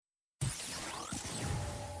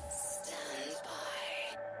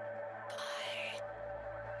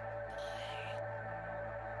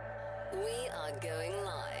We are going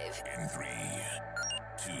live. In 3,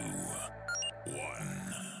 2,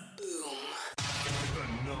 1. Boom. The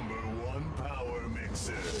number one power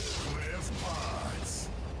mixer, Cliff Potts.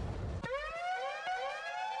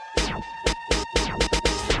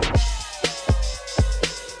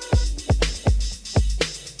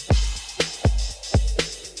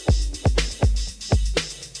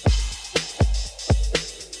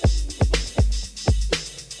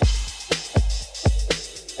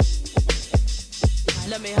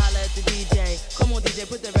 Let me holla at the DJ. Come on, DJ,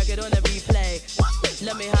 put the record on the replay.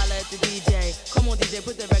 Let me holla at the DJ. Come on, DJ,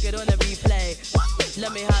 put the record on the replay.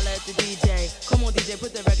 Let me holla at the DJ. Come on, DJ,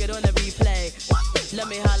 put the record on the replay. Let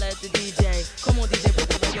me holla at the DJ. Come on, DJ, put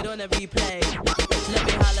the record on the replay. Let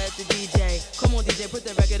me holla at the DJ. Come on, DJ, put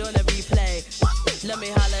the record on the replay. Let me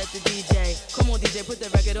holla at the DJ. Come on, DJ, put the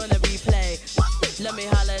record on the replay. Let me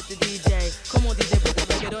holla at the DJ. Come on, DJ, put the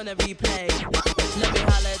record on the replay. Let me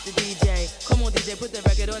holla at the DJ. Come on, DJ, put the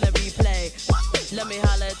record on the replay. Let me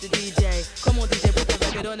holla at the DJ. Come on, DJ, put the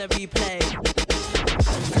record on the replay.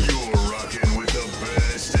 You're rocking with the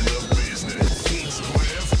best in the business. It's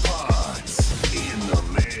Cliff Potts in the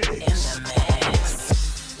mix.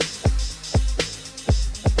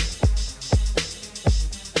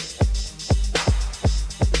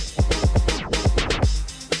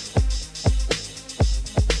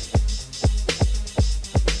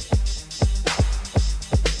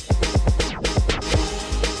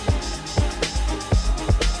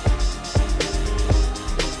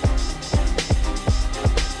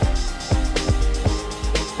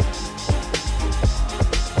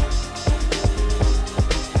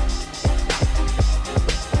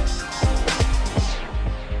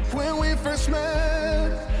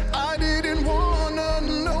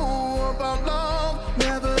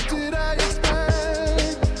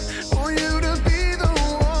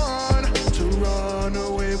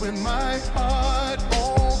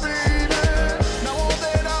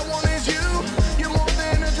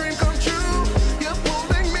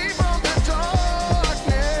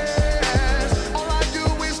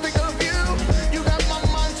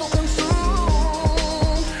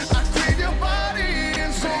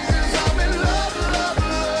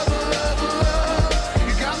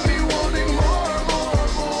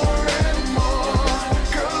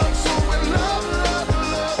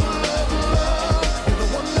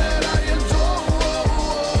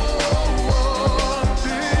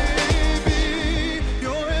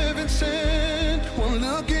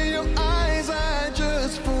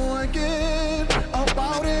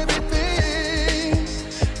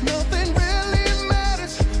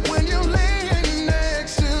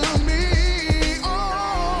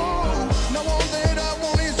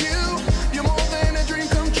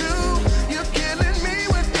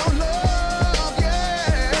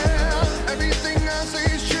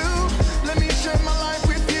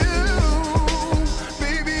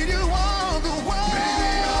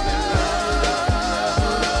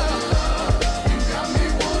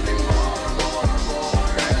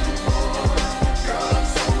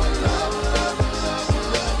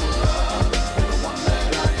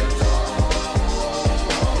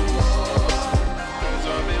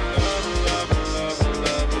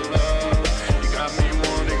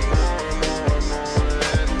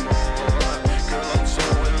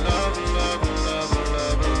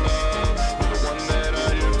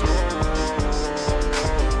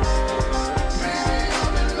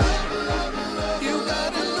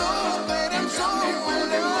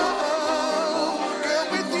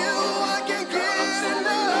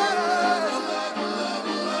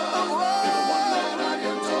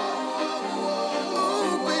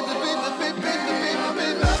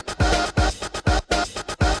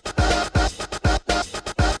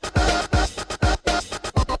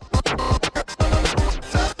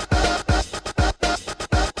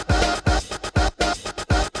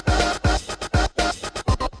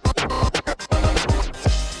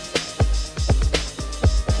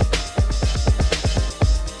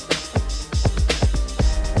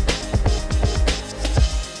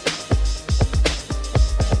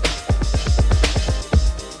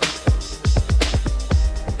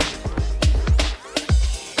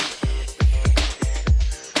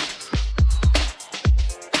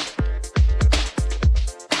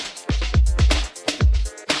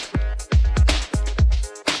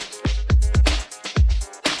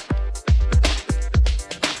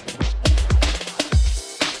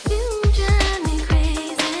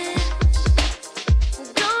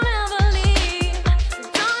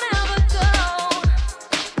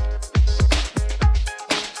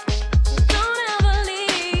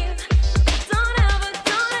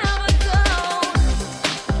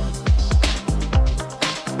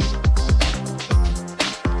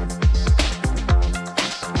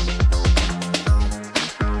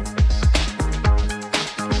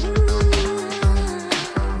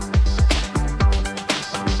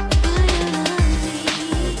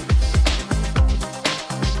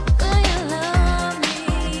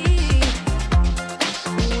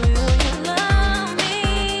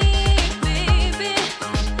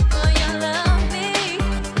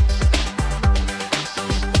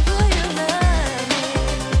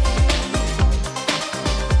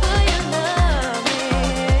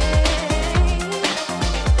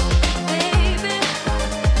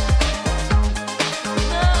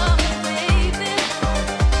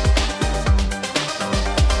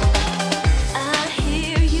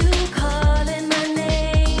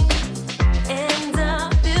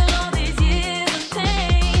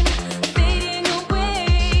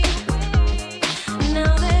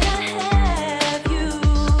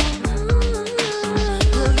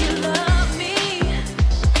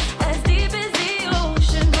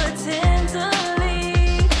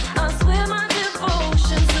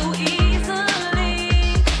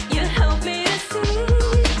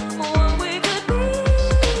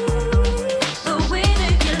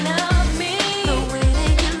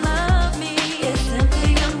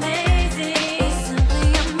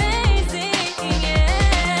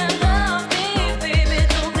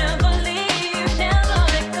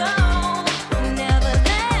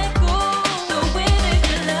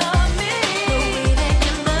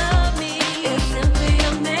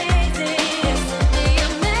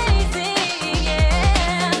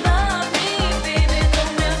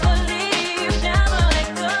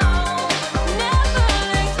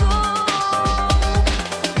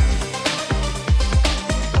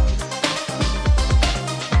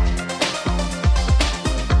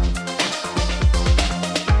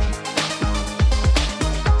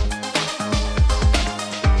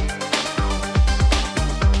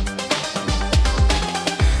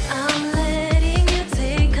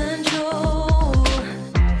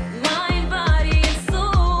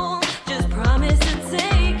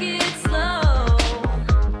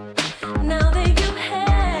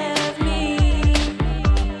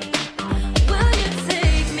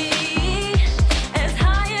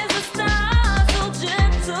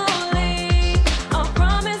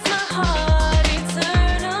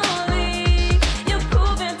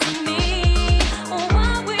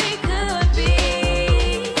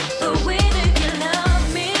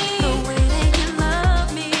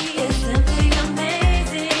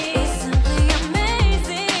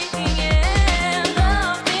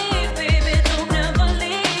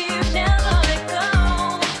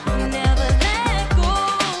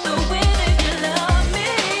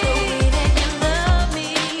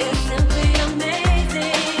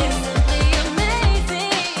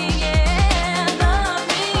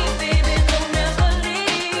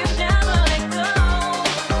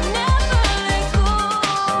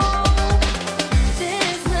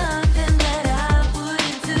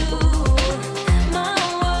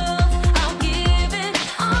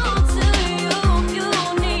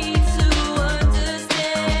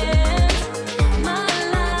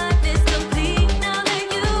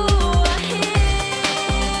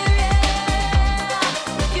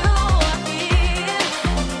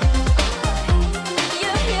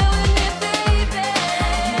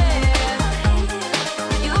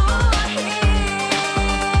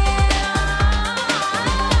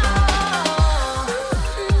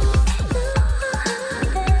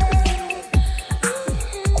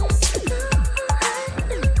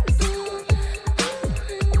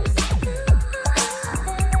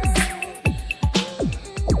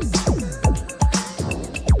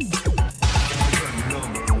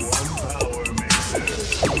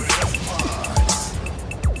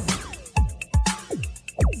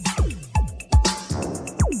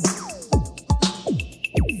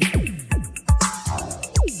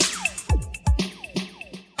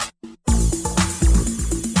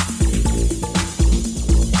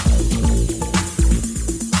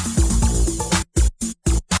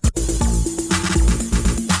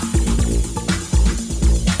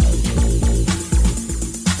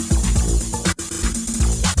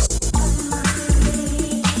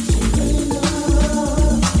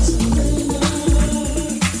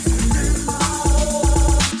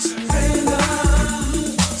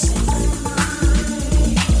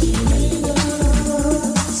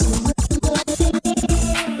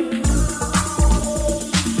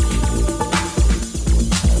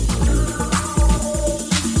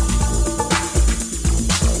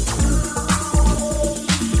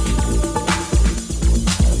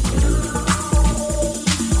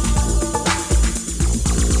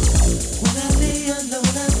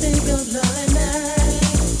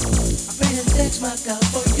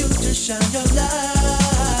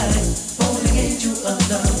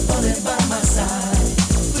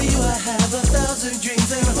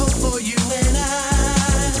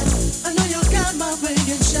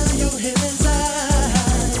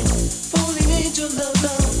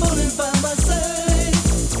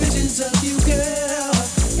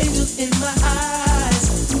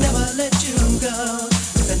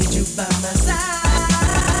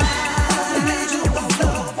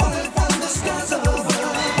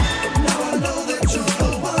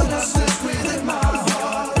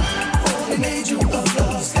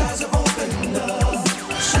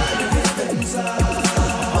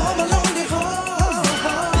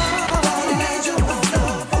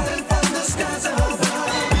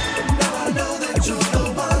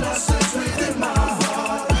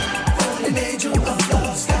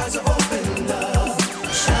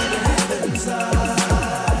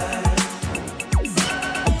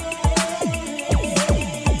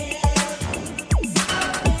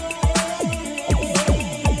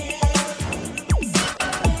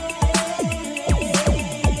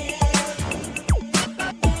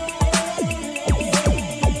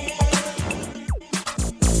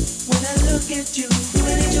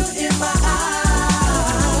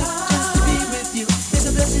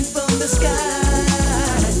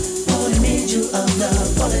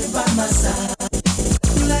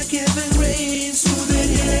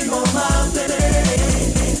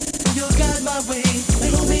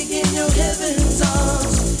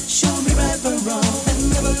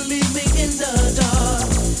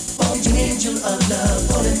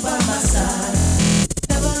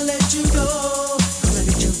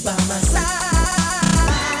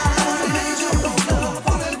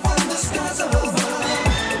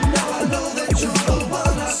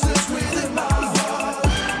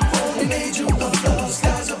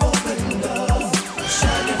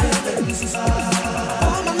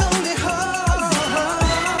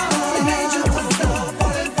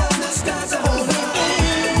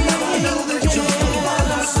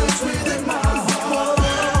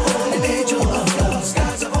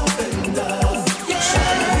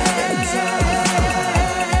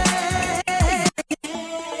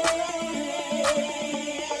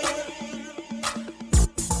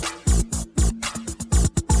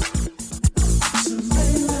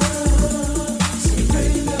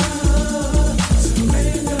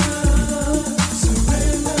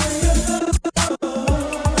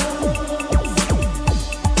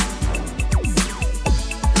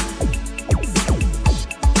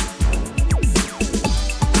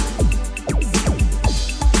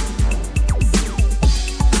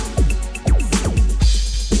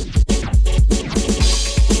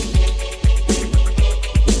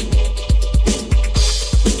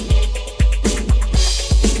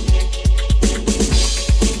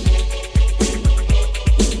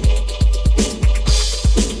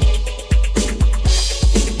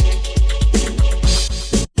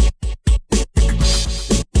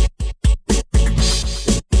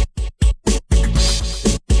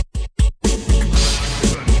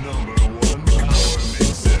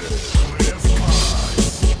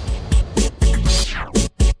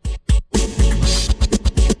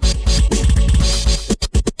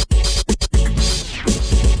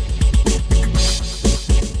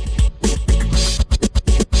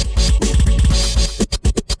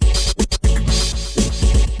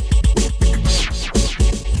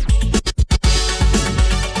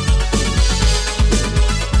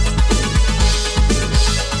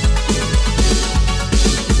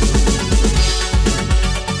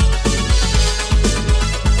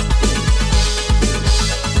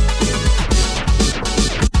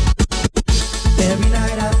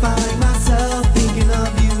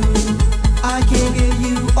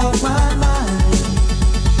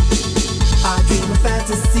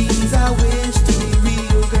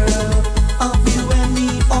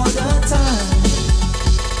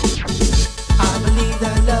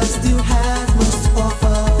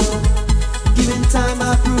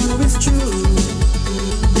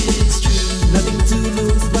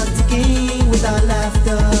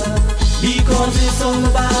 it's all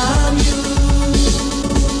about you.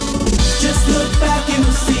 Just look back and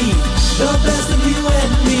we'll see the best of you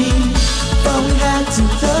and me, from we had to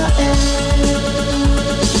the end.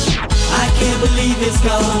 I can't believe it's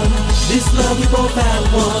gone, this love we both had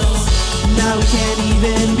once. Now we can't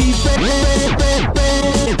even be friends.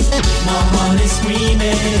 My heart is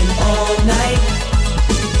screaming all night.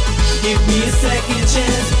 Give me a second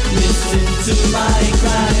chance. Listen to my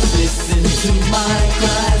cries. Listen to my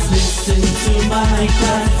cries. Listen to my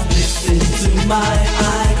cries. Listen to my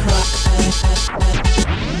cry.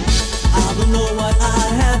 I don't know what I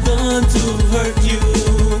have done to hurt you,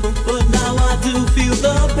 but now I do feel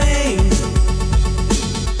the pain.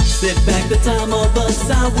 Sit back the time of us,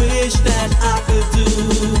 I wish that I could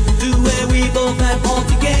do where we both have all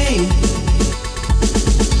to gain.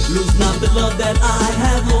 Lose not the love that I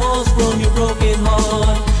have lost from your broken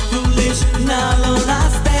heart. Foolish, now alone I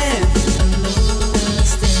stand,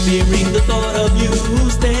 fearing the thought of you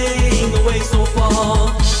staying away so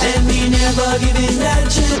far, and me never giving that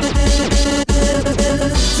chance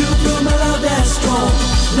to prove my love that's strong,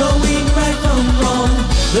 knowing right from wrong.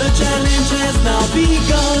 The challenge has now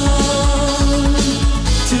begun,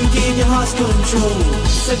 to gain your heart's control,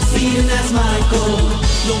 succeeding that's my goal.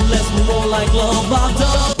 No less, more like love I've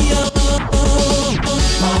done.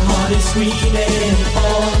 My heart is screaming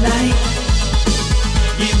all night.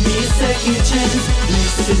 Give me a second chance.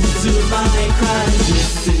 Listen to my cries.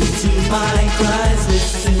 Listen to my cries.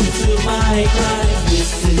 Listen to my cries.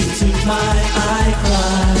 Listen to my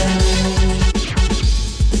cries.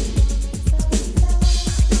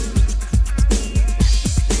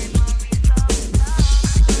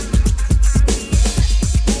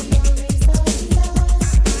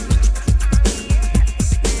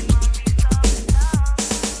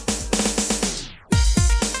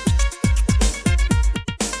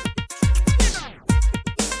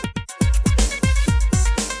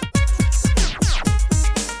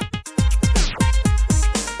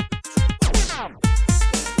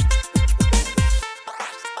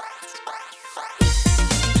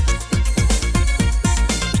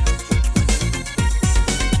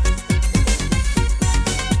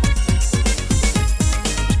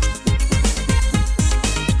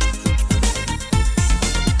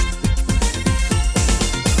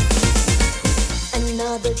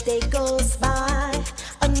 Another day goes by,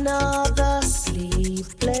 another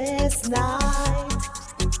sleepless night.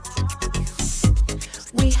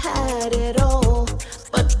 We had it all,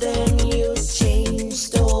 but then